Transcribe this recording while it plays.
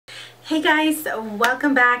Hey guys,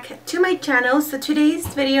 welcome back to my channel. So today's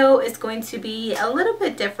video is going to be a little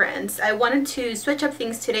bit different. I wanted to switch up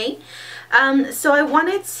things today. So I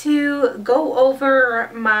wanted to go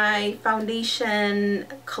over my foundation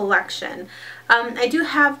collection. I do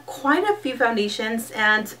have quite a few foundations,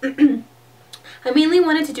 and I mainly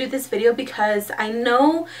wanted to do this video because I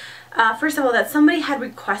know, first of all, that somebody had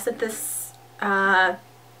requested this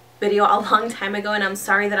video a long time ago, and I'm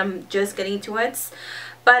sorry that I'm just getting to it.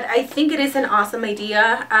 But I think it is an awesome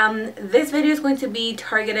idea. This video is going to be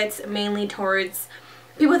targeted mainly towards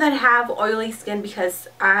people that have oily skin, because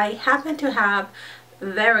I happen to have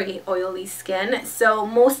very oily skin. So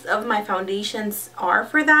most of my foundations are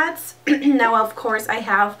for that. Now, of course, I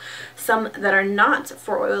have some that are not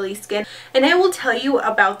for oily skin, and I will tell you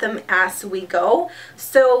about them as we go.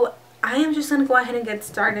 So I am just going to go ahead and get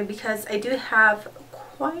started because I do have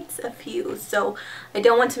quite a few, so I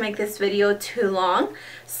don't want to make this video too long.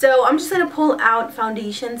 So I'm just going to pull out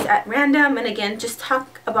foundations at random, and again, just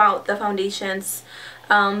talk about the foundations,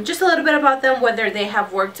 just a little bit about them, whether they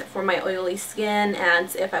have worked for my oily skin,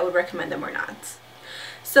 and if I would recommend them or not.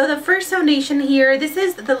 So the first foundation here, this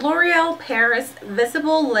is the L'Oreal Paris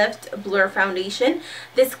Visible Lift Blur Foundation.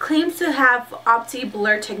 This claims to have Opti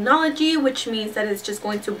Blur technology, which means that it's just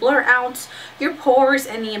going to blur out your pores,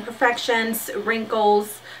 any imperfections,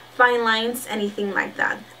 wrinkles, fine lines, anything like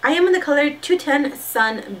that. I am in the color 210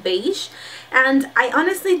 Sun Beige, and I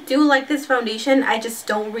honestly do like this foundation. I just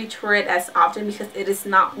don't reach for it as often because it is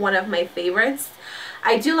not one of my favorites.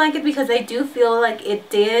 I do like it because I do feel like it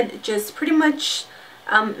did just pretty much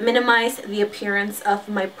minimize the appearance of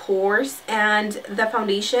my pores, and the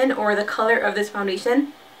foundation, or the color of this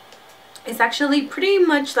foundation, is actually pretty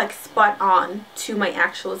much like spot on to my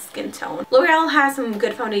actual skin tone. L'Oreal has some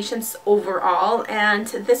good foundations overall, and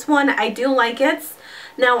this one, I do like it.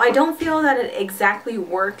 Now, I don't feel that it exactly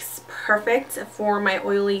works perfect for my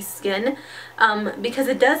oily skin, because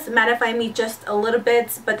it does mattify me just a little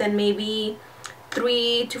bit, but then maybe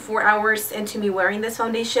 3 to 4 hours into me wearing this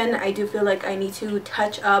foundation, I do feel like I need to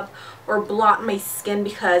touch up or blot my skin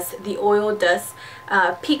because the oil does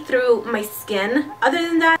peek through my skin. Other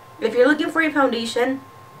than that, if you're looking for a foundation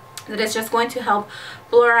that is just going to help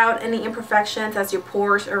blur out any imperfections as your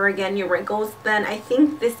pores or again your wrinkles, then I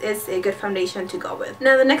think this is a good foundation to go with.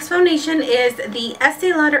 Now, the next foundation is the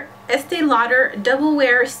Estee Lauder Double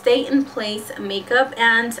Wear Stay in Place Makeup,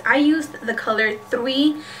 and I used the color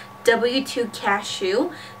 3W2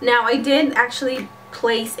 Cashew. Now, I did actually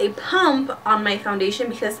place a pump on my foundation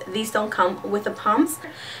because these don't come with the pumps.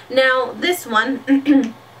 Now, this one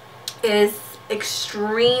is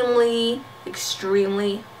extremely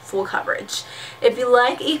full coverage. If you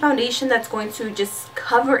like a foundation that's going to just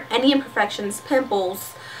cover any imperfections,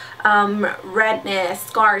 pimples, redness,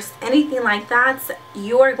 scars, anything like that,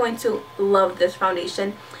 you are going to love this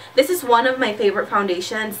foundation. This is one of my favorite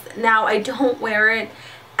foundations. Now, I don't wear it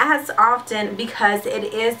as often because it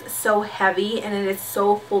is so heavy and it is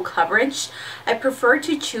so full coverage. I prefer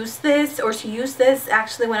to choose this, or to use this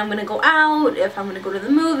actually, when I'm going to go out, if I'm going to go to the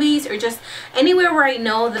movies, or just anywhere where I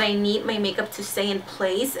know that I need my makeup to stay in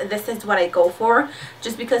place. This is what I go for,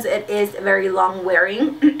 just because it is very long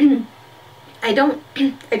wearing. I don't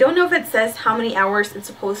know if it says how many hours it's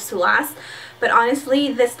supposed to last, but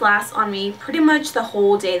honestly, this lasts on me pretty much the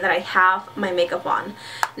whole day that I have my makeup on.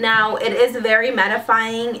 Now, it is very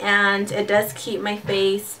mattifying, and it does keep my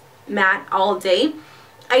face matte all day.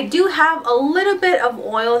 I do have a little bit of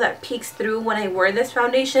oil that peeks through when I wear this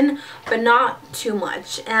foundation, but not too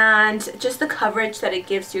much. And just the coverage that it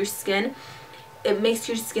gives your skin, it makes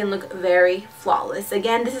your skin look very flawless.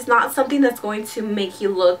 Again, this is not something that's going to make you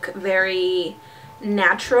look very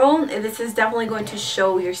natural. This is definitely going to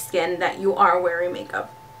show your skin that you are wearing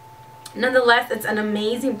makeup. Nonetheless, it's an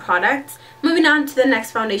amazing product. Moving on to the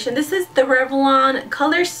next foundation. This is the Revlon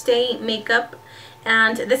Color Stay Makeup,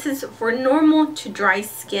 and this is for normal to dry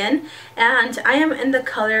skin, and I am in the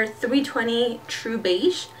color 320 True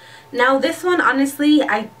Beige. Now, this one, honestly,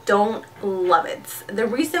 I don't love it. The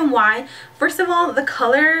reason why, first of all, the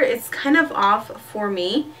color is kind of off for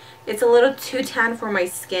me. It's a little too tan for my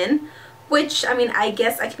skin, which, I mean, I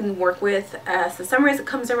guess I can work with as the summer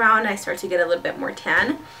comes around. I start to get a little bit more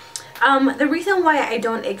tan. The reason why I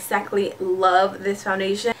don't exactly love this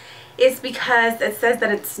foundation is because it says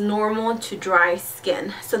that it's normal to dry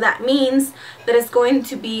skin. So that means that it's going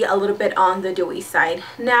to be a little bit on the dewy side.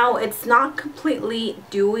 Now, it's not completely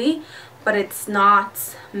dewy, but it's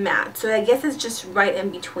not matte. So I guess it's just right in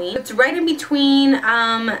between. It's right in between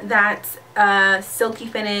that silky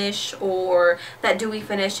finish or that dewy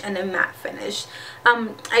finish and a matte finish.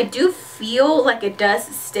 I do feel like it does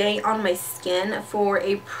stay on my skin for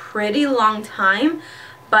a pretty long time,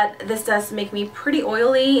 but this does make me pretty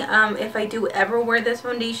oily. If I do ever wear this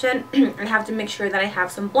foundation, I have to make sure that I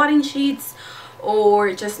have some blotting sheets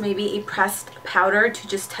or just maybe a pressed powder to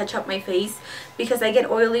just touch up my face, because I get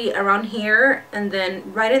oily around here, and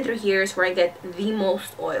then right in through here is where I get the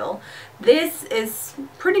most oil. This is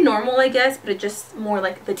pretty normal, I guess, but it just more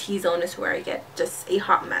like the T-zone is where I get just a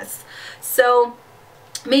hot mess. So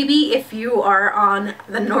maybe if you are on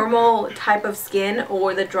the normal type of skin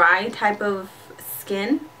or the dry type of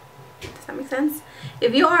skin, does that make sense?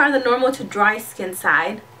 If you are on the normal to dry skin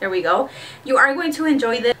side, there we go, you are going to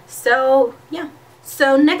enjoy this. So yeah.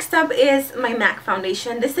 So next up is my MAC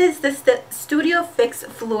foundation. This is the Studio Fix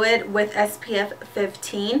Fluid with SPF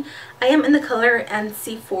 15. I am in the color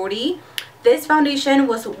NC40. This foundation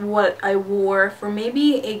was what I wore for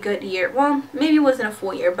maybe a good year. Well, maybe it wasn't a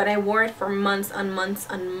full year, but I wore it for months on months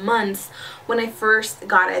on months when I first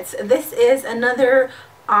got it. This is another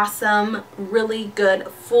awesome, really good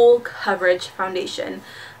full coverage foundation.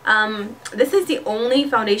 This is the only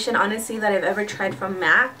foundation, honestly, that I've ever tried from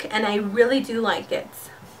MAC, and I really do like it.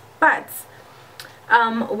 But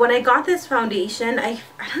when I got this foundation, I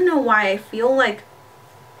don't know why, I feel like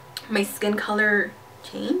my skin color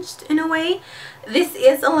changed in a way. This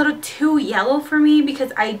is a little too yellow for me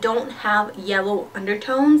because I don't have yellow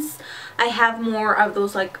undertones. I have more of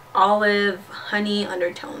those like olive honey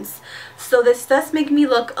undertones. So this does make me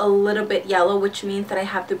look a little bit yellow, which means that I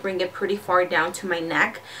have to bring it pretty far down to my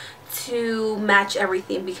neck to match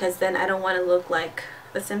everything, because then I don't want to look like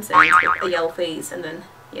the Simpsons with a yellow face and then,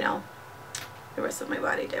 you know, the rest of my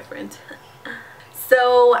body different.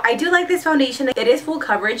 So I do like this foundation. It is full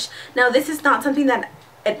coverage. Now this is not something that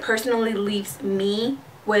it personally leaves me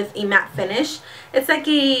with a matte finish. It's like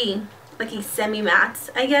a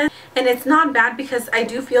semi-matte, I guess, and it's not bad because I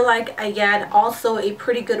do feel like I get also a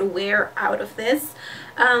pretty good wear out of this,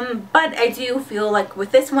 but I do feel like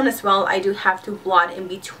with this one as well, I do have to blot in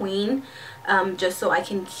between, just so I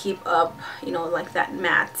can keep up, you know, like that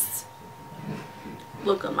matte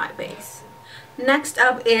look on my face. Next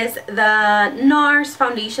up is the NARS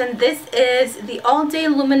foundation. This is the All Day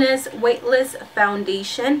Luminous Weightless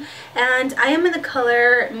Foundation, and I am in the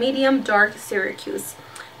color Medium Dark Syracuse.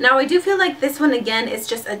 Now I do feel like this one again is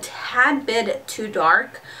just a tad bit too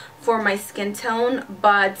dark for my skin tone,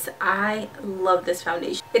 but I love this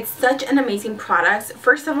foundation. It's such an amazing product.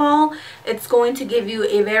 First of all, it's going to give you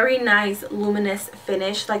a very nice luminous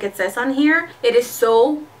finish like it says on here. It is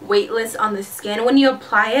so weightless on the skin when you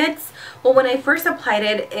apply it. Well, when I first applied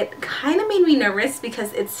it, it kind of made me nervous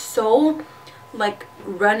because it's so like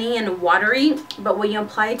runny and watery, but when you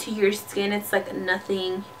apply it to your skin, it's like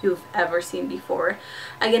nothing you've ever seen before.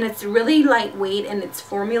 Again, it's really lightweight in its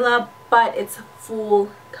formula, but it's full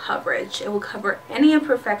coverage. It will cover any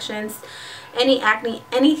imperfections, any acne,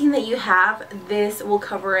 anything that you have. This will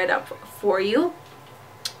cover it up for you.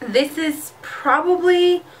 This is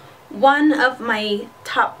probably one of my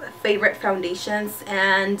top favorite foundations,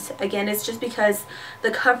 and again, it's just because the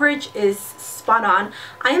coverage is spot on.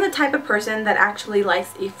 I am the type of person that actually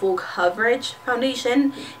likes a full coverage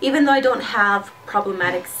foundation, even though I don't have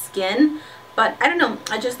problematic skin. But I don't know,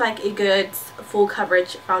 I just like a good full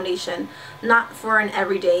coverage foundation. Not for an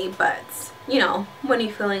everyday, but you know, when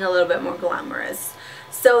you're feeling a little bit more glamorous.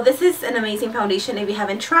 So this is an amazing foundation. If you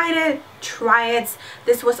haven't tried it, try it.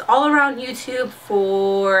 This was all around YouTube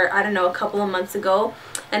for, I don't know, a couple of months ago,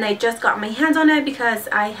 and I just got my hands on it because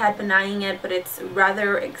I had been eyeing it, but it's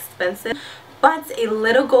rather expensive. But a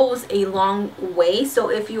little goes a long way,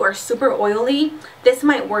 so if you are super oily, this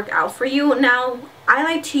might work out for you. Now, I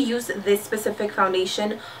like to use this specific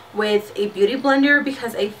foundation with a beauty blender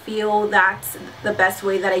because I feel that's the best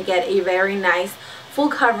way that I get a very nice full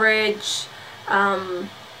coverage,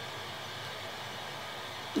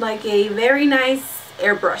 like a very nice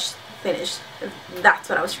airbrush finish. That's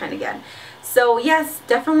what I was trying to get. So yes,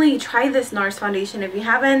 definitely try this NARS foundation. If you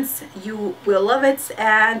haven't, you will love it,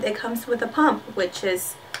 and it comes with a pump, which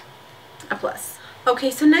is a plus.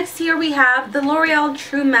 Okay, so next here we have the L'Oreal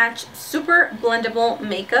True Match Super Blendable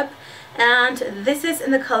Makeup, and this is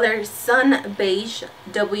in the color Sun Beige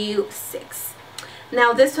W6.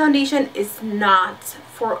 Now this foundation is not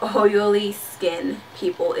for oily skin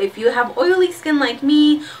people. If you have oily skin like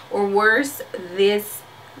me or worse, this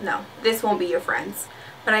won't be your friends.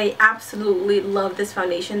 But I absolutely love this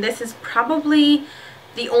foundation. This is probably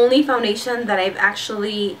the only foundation that I've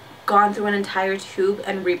actually gone through an entire tube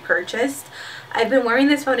and repurchased. I've been wearing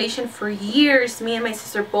this foundation for years. Me and my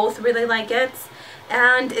sister both really like it.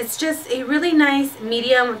 And it's just a really nice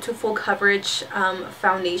medium to full coverage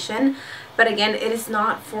foundation. But again, it is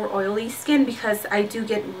not for oily skin because I do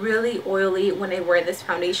get really oily when I wear this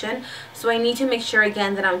foundation. So I need to make sure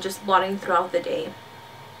again that I'm just blotting throughout the day.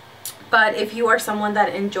 But if you are someone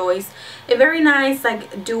that enjoys a very nice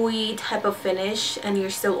like dewy type of finish and you're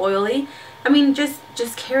still oily, I mean, just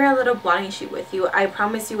carry a little blotting sheet with you. I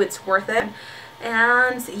promise you it's worth it.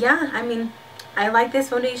 And yeah, I mean, I like this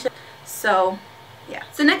foundation. So yeah.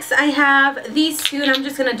 So next I have these two, and I'm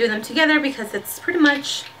just gonna do them together because it's pretty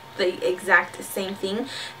much the exact same thing.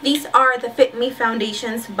 These are the Fit Me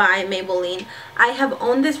foundations by Maybelline. I have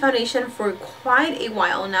owned this foundation for quite a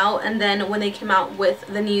while now, and then when they came out with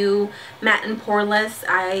the new matte and poreless,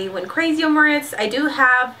 I went crazy over it. I do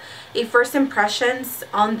have a first impressions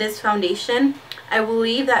on this foundation. I will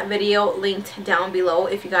leave that video linked down below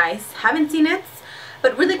if you guys haven't seen it.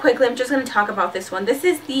 But really quickly, I'm just going to talk about this one. This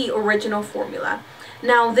is the original formula.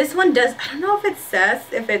 Now this one does, I don't know if it says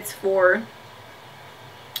if it's for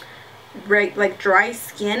like dry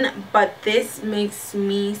skin, but this makes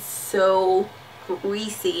me so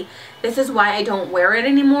greasy. This is why I don't wear it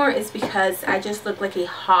anymore, is because I just look like a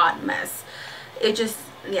hot mess. It just,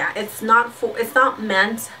 yeah, it's not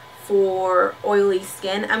meant for oily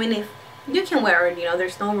skin. I mean, if you can wear it, you know,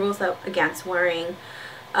 there's no rules against wearing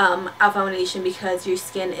a foundation because your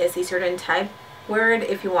skin is a certain type. Wear it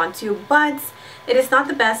if you want to, but it is not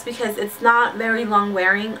the best because it's not very long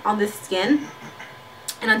wearing on the skin.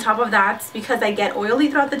 And on top of that, because I get oily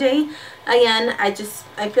throughout the day, again, I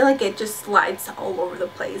feel like it just slides all over the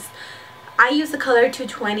place. I use the color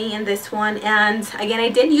 220 in this one, and again, I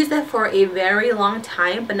did use that for a very long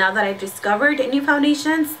time, but now that I've discovered new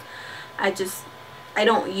foundations, I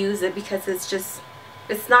don't use it because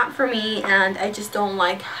it's not for me, and I just don't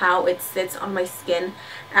like how it sits on my skin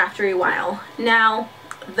after a while. Now,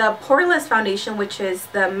 the Poreless foundation, which is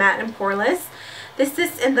the matte and poreless, this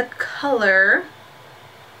is in the color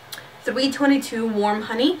 322 Warm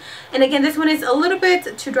Honey, and again, this one is a little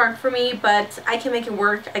bit too dark for me, but I can make it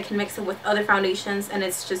work. I can mix it with other foundations and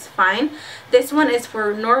it's just fine. This one is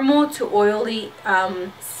for normal to oily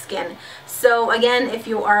skin. So again, if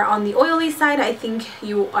you are on the oily side, I think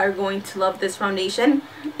you are going to love this foundation.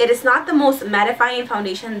 It is not the most mattifying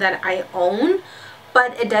foundation that I own,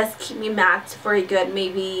 but it does keep me matte for a good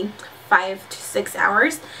maybe 5 to 6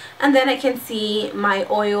 hours, and then I can see my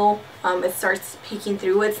oil, it starts peeking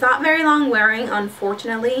through. It's not very long wearing,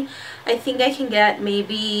 unfortunately. I think I can get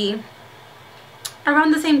maybe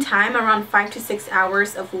around the same time, around 5 to 6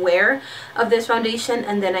 hours of wear of this foundation,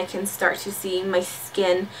 and then I can start to see my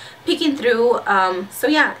skin peeking through. So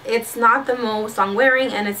yeah, it's not the most long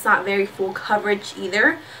wearing and it's not very full coverage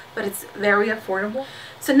either, but it's very affordable.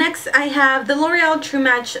 So next I have the L'Oreal True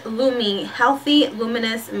Match Lumi Healthy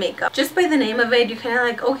Luminous Makeup. Just by the name of it, you're kind of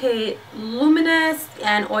like, okay, luminous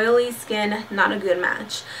and oily skin, not a good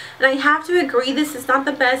match. And I have to agree, this is not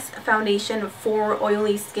the best foundation for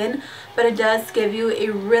oily skin, but it does give you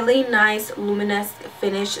a really nice luminous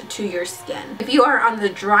finish to your skin. If you are on the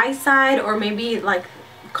dry side or maybe like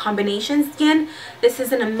combination skin, this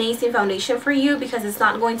is an amazing foundation for you because it's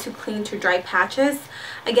not going to cling to dry patches.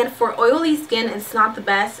 Again, for oily skin, it's not the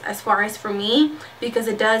best as far as for me because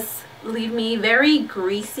it does leave me very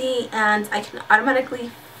greasy and I can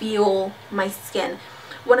automatically feel my skin.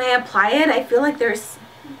 When I apply it, I feel like there's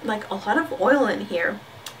like a lot of oil in here.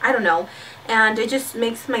 I don't know, and it just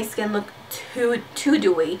makes my skin look too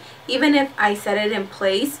dewy. Even if I set it in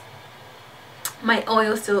place, my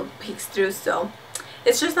oil still peeks through. So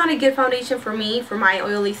it's just not a good foundation for me, for my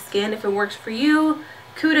oily skin. If it works for you,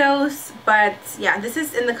 kudos. But yeah, this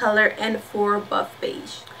is in the color N4 Buff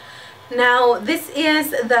Beige. Now this is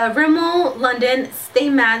the Rimmel London Stay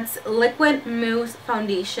Matte Liquid Mousse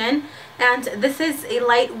Foundation, and this is a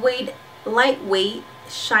lightweight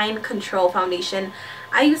shine control foundation.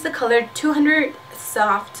 I use the color 200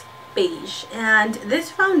 Soft Beige, and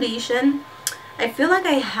this foundation, I feel like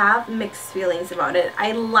I have mixed feelings about it.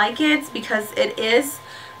 I like it because it is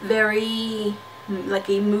very like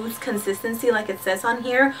a mousse consistency, like it says on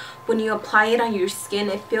here. When you apply it on your skin,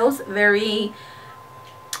 it feels very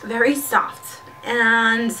soft,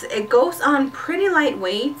 and it goes on pretty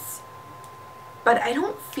lightweight, but I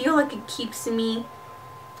don't feel like it keeps me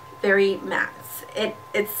very matte.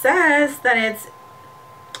 It says that it's,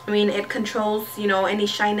 I mean, it controls, you know, any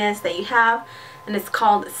shyness that you have, and it's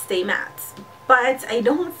called Stay Matte, but I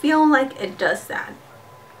don't feel like it does that.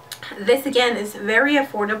 This again is very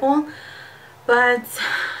affordable, but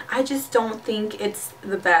I just don't think it's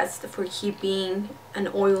the best for keeping an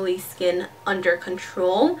oily skin under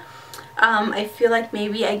control. I feel like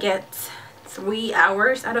maybe I get 3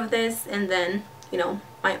 hours out of this, and then, you know,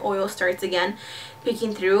 my oil starts again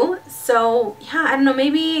peeking through. So yeah, I don't know,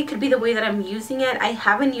 maybe it could be the way that I'm using it. I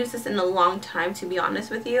haven't used this in a long time, to be honest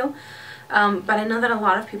with you. But I know that a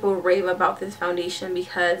lot of people rave about this foundation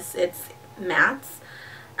because it's mattes.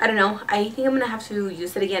 I don't know, I think I'm gonna have to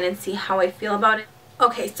use it again and see how I feel about it.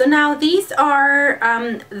 Okay, so now these are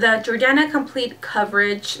the Jordana Complete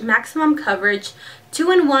Coverage, Maximum Coverage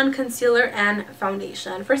 2-in-1 Concealer and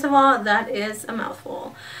Foundation. First of all, that is a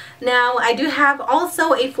mouthful. Now, I do have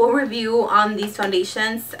also a full review on these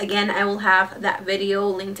foundations. Again, I will have that video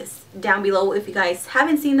linked down below if you guys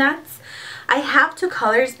haven't seen that. I have 2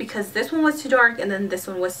 colors because this one was too dark and then this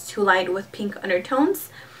one was too light with pink undertones.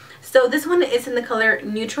 So this one is in the color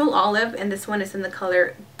Neutral Olive and this one is in the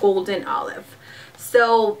color Golden Olive.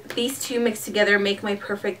 So these two mixed together make my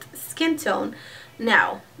perfect skin tone.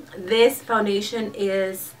 Now, this foundation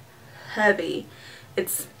is heavy.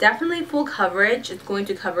 It's definitely full coverage. It's going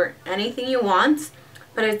to cover anything you want,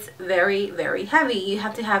 but it's very, very heavy. You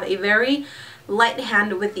have to have a very light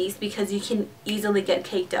hand with these because you can easily get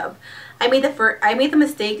caked up. I made the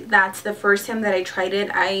mistake that the first time that I tried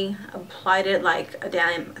it, I applied it like a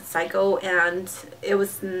damn psycho and it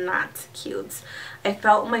was not cute. I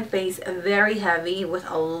felt my face very heavy with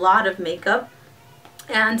a lot of makeup.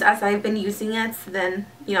 And as I've been using it, then,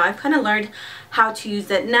 you know, I've kind of learned how to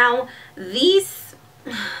use it. Now, these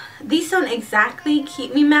don't exactly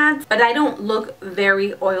keep me matte, but I don't look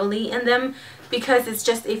very oily in them because it's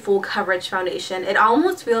just a full coverage foundation. It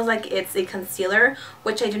almost feels like it's a concealer,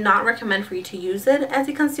 which I do not recommend for you to use it as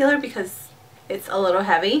a concealer because it's a little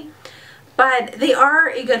heavy. But they are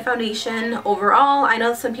a good foundation overall. I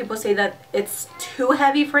know some people say that it's too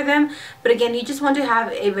heavy for them, but again, you just want to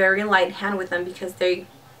have a very light hand with them because they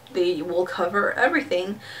will cover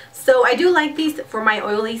everything. So I do like these for my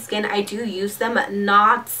oily skin. I do use them,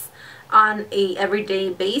 not on a everyday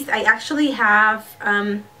base. I actually have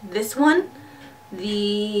this one,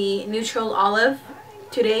 the Neutral Olive,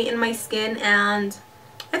 today in my skin, and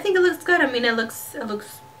I think it looks good. I mean, it looks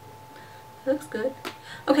good.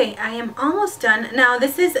 Okay, I am almost done. Now,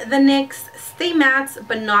 this is the NYX Stay Matte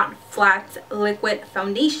But Not Flat Liquid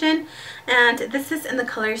Foundation, and this is in the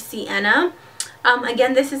color Sienna.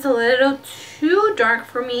 Again, this is a little too dark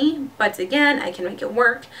for me, but again, I can make it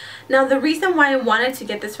work. Now, the reason why I wanted to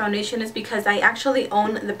get this foundation is because I actually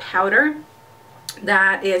own the powder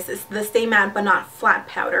that is the Stay Matte But Not Flat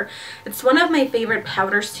powder. It's one of my favorite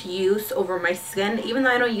powders to use over my skin, even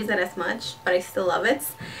though I don't use it as much, but I still love it.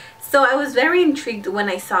 So I was very intrigued when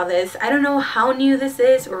I saw this. I don't know how new this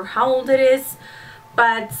is or how old it is,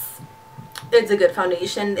 but it's a good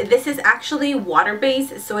foundation. This is actually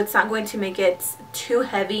water-based, so it's not going to make it too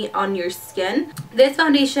heavy on your skin. This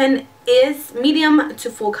foundation is medium to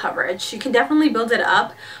full coverage. You can definitely build it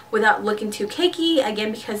up without looking too cakey,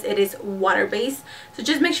 again, because it is water-based. So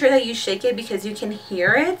just make sure that you shake it because you can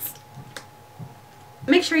hear it.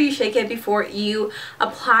 Make sure you shake it before you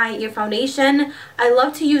apply your foundation. I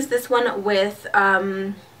love to use this one with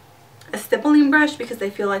a stippling brush because I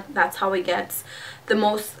feel like that's how it gets the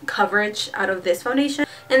most coverage out of this foundation.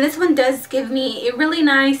 And this one does give me a really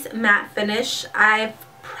nice matte finish. I've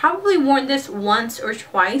probably worn this once or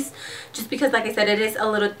twice just because, like I said, it is a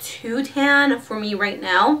little too tan for me right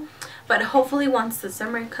now. But hopefully once the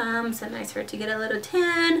summer comes and I start to get a little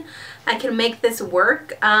tan, I can make this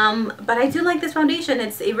work. But I do like this foundation.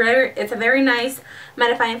 It's a very nice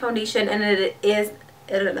mattifying foundation, and it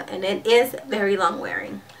is very long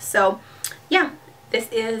wearing. So yeah, this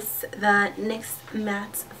is the NYX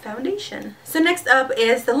Matte Foundation. So next up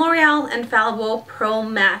is the L'Oreal Infallible Pro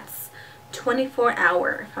Matte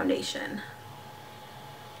 24-Hour Foundation.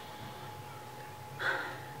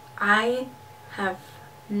 I have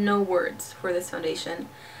no words for this foundation.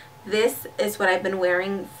 This is what I've been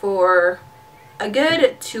wearing for a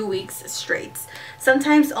good 2 weeks straight.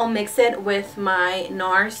 Sometimes I'll mix it with my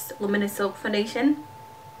NARS Luminous Silk Foundation.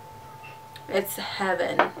 It's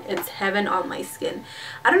heaven. It's heaven on my skin.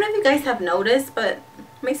 I don't know if you guys have noticed, but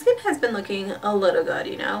my skin has been looking a little good,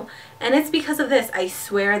 you know? And it's because of this. I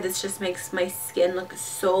swear this just makes my skin look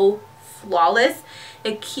so flawless.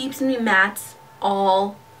 It keeps me matte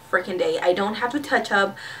all freaking day. I don't have to touch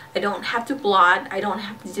up. I don't have to blot. I don't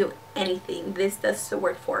have to do anything. This does the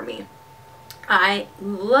work for me. I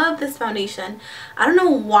love this foundation. I don't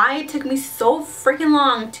know why it took me so freaking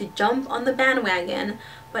long to jump on the bandwagon,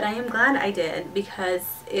 but I am glad I did because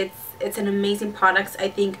it's an amazing product. I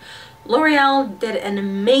think L'Oreal did an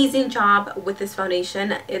amazing job with this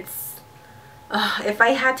foundation. It's if I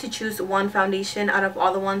had to choose one foundation out of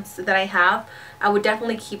all the ones that I have, I would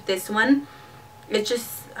definitely keep this one. It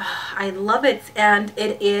just, I love it, and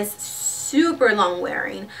it is super long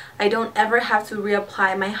wearing. I don't ever have to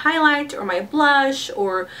reapply my highlight or my blush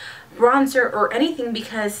or bronzer or anything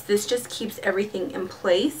because this just keeps everything in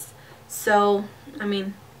place. So, I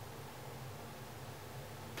mean,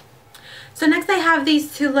 so next I have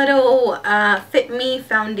these two little Fit Me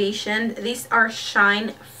foundation. These are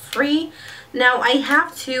shine free. Now I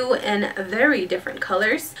have two in very different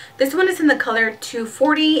colors. This one is in the color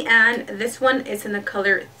 240 and this one is in the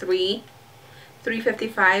color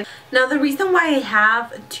 355. Now the reason why I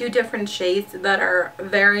have two different shades that are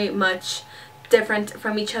very much different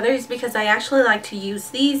from each other is because I actually like to use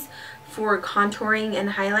these for contouring and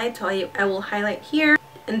highlight. So I will highlight here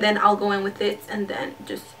and then I'll go in with this and then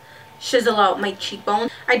just chisel out my cheekbone.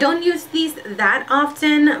 I don't use these that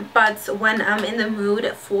often, but when I'm in the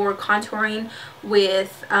mood for contouring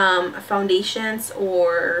with foundations,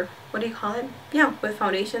 or what do you call it? Yeah, with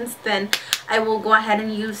foundations, then I will go ahead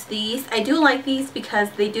and use these. I do like these because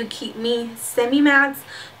they do keep me semi-mattes,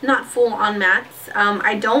 not full-on mattes.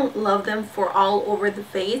 I don't love them for all over the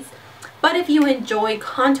face. But if you enjoy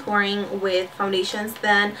contouring with foundations,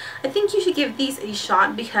 then I think you should give these a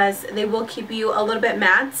shot because they will keep you a little bit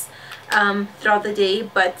matte throughout the day,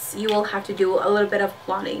 but you will have to do a little bit of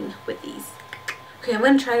blotting with these. Okay, I'm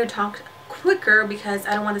going to try to talk quicker because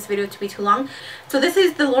I don't want this video to be too long. So this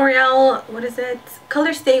is the L'Oreal, what is it?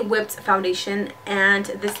 Color Stay Whipped Foundation, and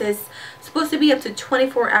this is supposed to be up to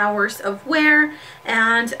 24 hours of wear,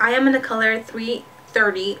 and I am in the color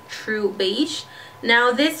 330 True Beige.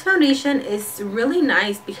 Now this foundation is really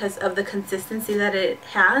nice because of the consistency that it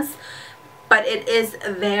has, but it is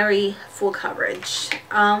very full coverage,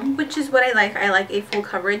 which is what I like. I like a full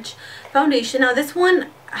coverage foundation. Now this one,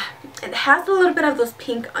 it has a little bit of those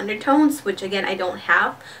pink undertones, which again, I don't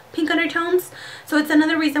have pink undertones. So it's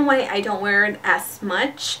another reason why I don't wear it as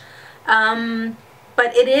much.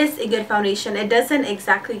 But it is a good foundation. It doesn't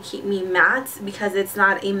exactly keep me matte because it's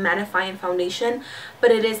not a mattifying foundation, but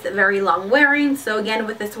it is very long wearing. So again,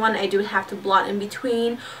 with this one, I do have to blot in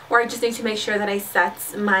between, or I just need to make sure that I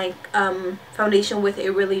set my foundation with a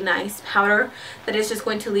really nice powder that is just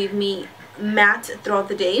going to leave me matte throughout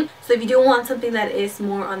the day. So if you do want something that is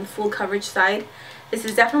more on the full coverage side, this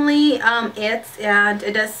is definitely it, and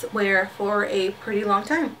it does wear for a pretty long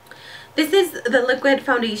time. This is the liquid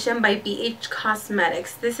foundation by Beige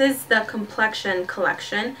Cosmetics. This is the complexion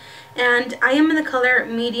collection, and I am in the color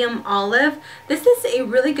medium olive. This is a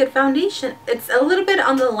really good foundation. It's a little bit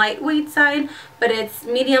on the lightweight side, but it's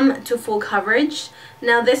medium to full coverage.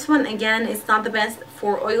 Now this one, again, is not the best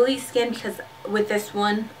for oily skin because with this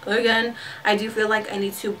one, again, I do feel like I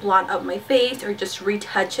need to blot up my face or just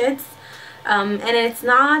retouch it. And it's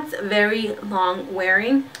not very long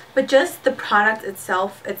wearing, but just the product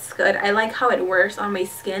itself, it's good. I like how it wears on my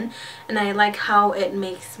skin, and I like how it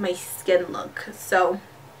makes my skin look. So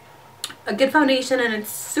a good foundation, and it's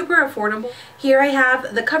super affordable. Here I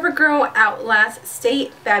have the CoverGirl Outlast Stay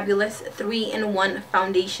Fabulous 3-in-1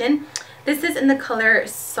 foundation. This is in the color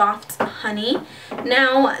Soft Honey.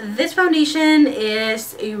 Now this foundation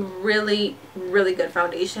is a really good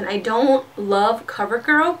foundation. I don't love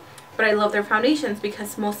CoverGirl, but I love their foundations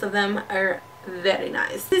because most of them are very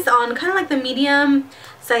nice. This is on kind of like the medium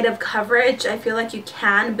side of coverage. I feel like you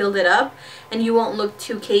can build it up and you won't look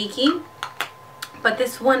too cakey. But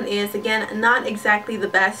this one is, again, not exactly the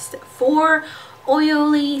best for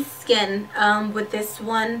oily skin. With this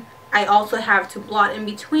one, I also have to blot in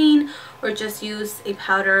between or just use a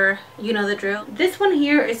powder, you know the drill. This one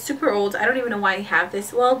here is super old. I don't even know why I have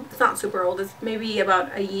this. Well, it's not super old. It's maybe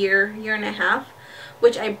about a year and a half,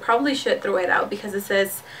 which I probably should throw it out because it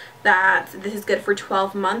says that this is good for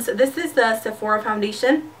 12 months. This is the Sephora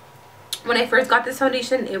foundation. When I first got this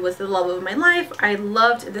foundation, it was the love of my life. I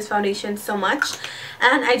loved this foundation so much,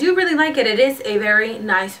 and I do really like it. It is a very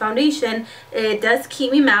nice foundation. It does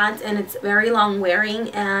keep me matte, and it's very long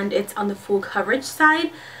wearing, and it's on the full coverage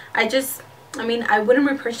side. I mean, I wouldn't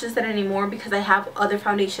repurchase it anymore because I have other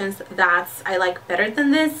foundations that I like better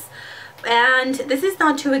than this. And this is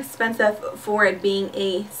not too expensive for it being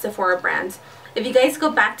a Sephora brand. If you guys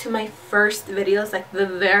go back to my first videos, like the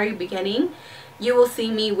very beginning, you will see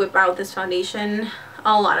me whip out this foundation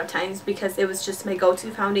a lot of times because it was just my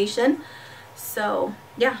go-to foundation. So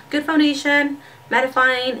yeah, good foundation,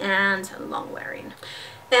 mattifying, and long wearing.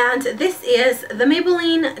 And this is the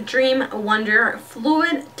Maybelline Dream Wonder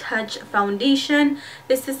Fluid Touch Foundation.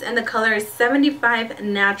 This is in the color 75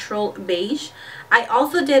 Natural Beige. I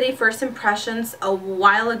also did a first impressions a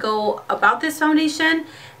while ago about this foundation,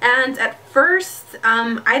 and at first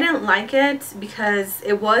I didn't like it because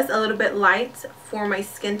it was a little bit light for my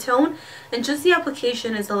skin tone, and just the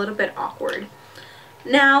application is a little bit awkward.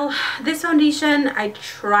 Now this foundation, I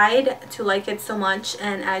tried to like it so much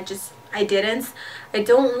and I didn't. I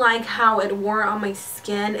don't like how it wore on my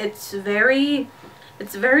skin. It's very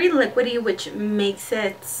liquidy, which makes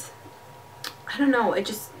it, I don't know,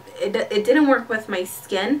 it didn't work with my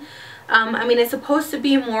skin. I mean, it's supposed to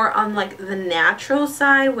be more on like the natural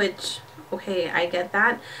side, which, okay, I get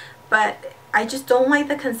that, but I just don't like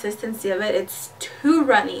the consistency of it. It's too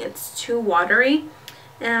runny, it's too watery,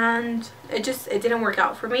 and it didn't work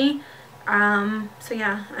out for me. So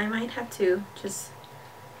yeah, I might have to just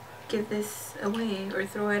give this away or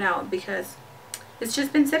throw it out because it's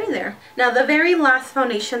just been sitting there. Now the very last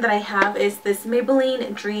foundation that I have is this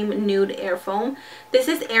Maybelline Dream Nude Air Foam. This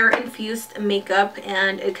is air infused makeup,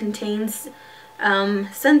 and it contains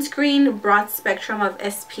sunscreen, broad spectrum of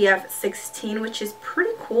SPF 16, which is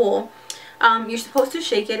pretty cool. You're supposed to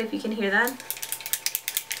shake it, if you can hear that.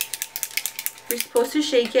 You're supposed to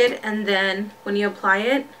shake it, and then when you apply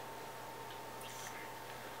it,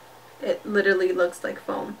 it literally looks like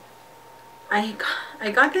foam. I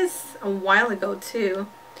got this a while ago too,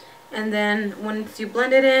 and then once you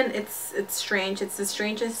blend it in, it's strange. It's the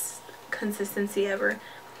strangest consistency ever.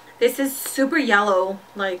 This is super yellow,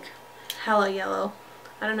 like hella yellow.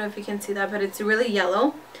 I don't know if you can see that, but it's really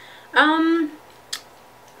yellow. I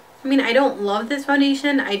mean, I don't love this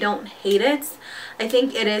foundation. I don't hate it. I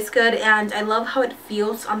think it is good, and I love how it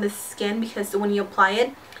feels on the skin because when you apply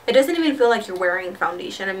it, it doesn't even feel like you're wearing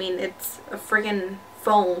foundation. I mean, it's a friggin'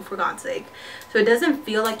 foam, for God's sake. So it doesn't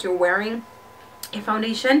feel like you're wearing a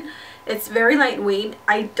foundation. It's very lightweight.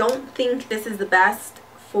 I don't think this is the best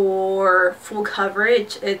for full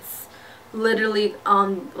coverage. It's literally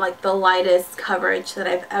like the lightest coverage that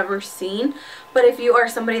I've ever seen. But if you are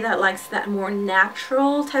somebody that likes that more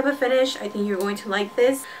natural type of finish, I think you're going to like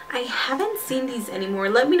this. I haven't seen these anymore.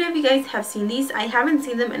 Let me know if you guys have seen these. I haven't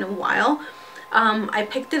seen them in a while. I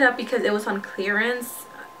picked it up because it was on clearance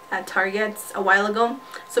at Target's a while ago,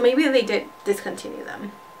 so maybe they did discontinue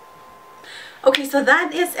them. Okay, so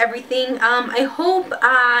that is everything. I hope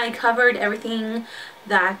I covered everything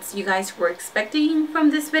that you guys were expecting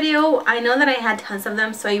from this video. I know that I had tons of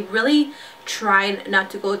them, so I really tried not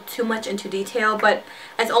to go too much into detail, but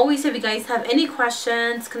as always, if you guys have any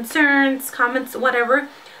questions, concerns, comments, whatever,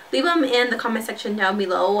 leave them in the comment section down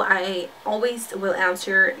below. I always will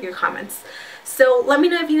answer your comments. So let me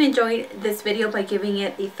know if you enjoyed this video by giving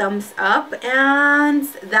it a thumbs up, and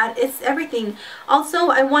that is everything. Also,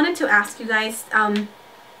 I wanted to ask you guys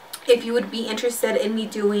if you would be interested in me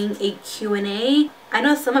doing a Q&A. I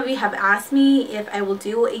know some of you have asked me if I will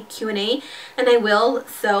do a Q&A, and I will.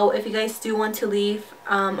 So if you guys do want to leave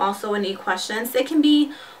also any questions, it can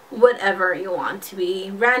be whatever you want to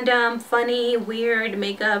be, random, funny, weird,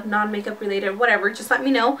 makeup, non-makeup related, whatever, just let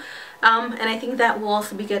me know. And I think that will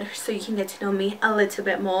also be good so you can get to know me a little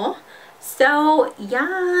bit more. So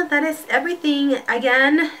yeah, that is everything.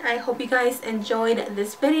 Again, I hope you guys enjoyed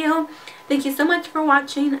this video. Thank you so much for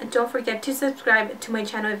watching. Don't forget to subscribe to my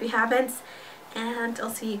channel if you haven't, and I'll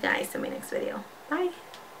see you guys in my next video. Bye.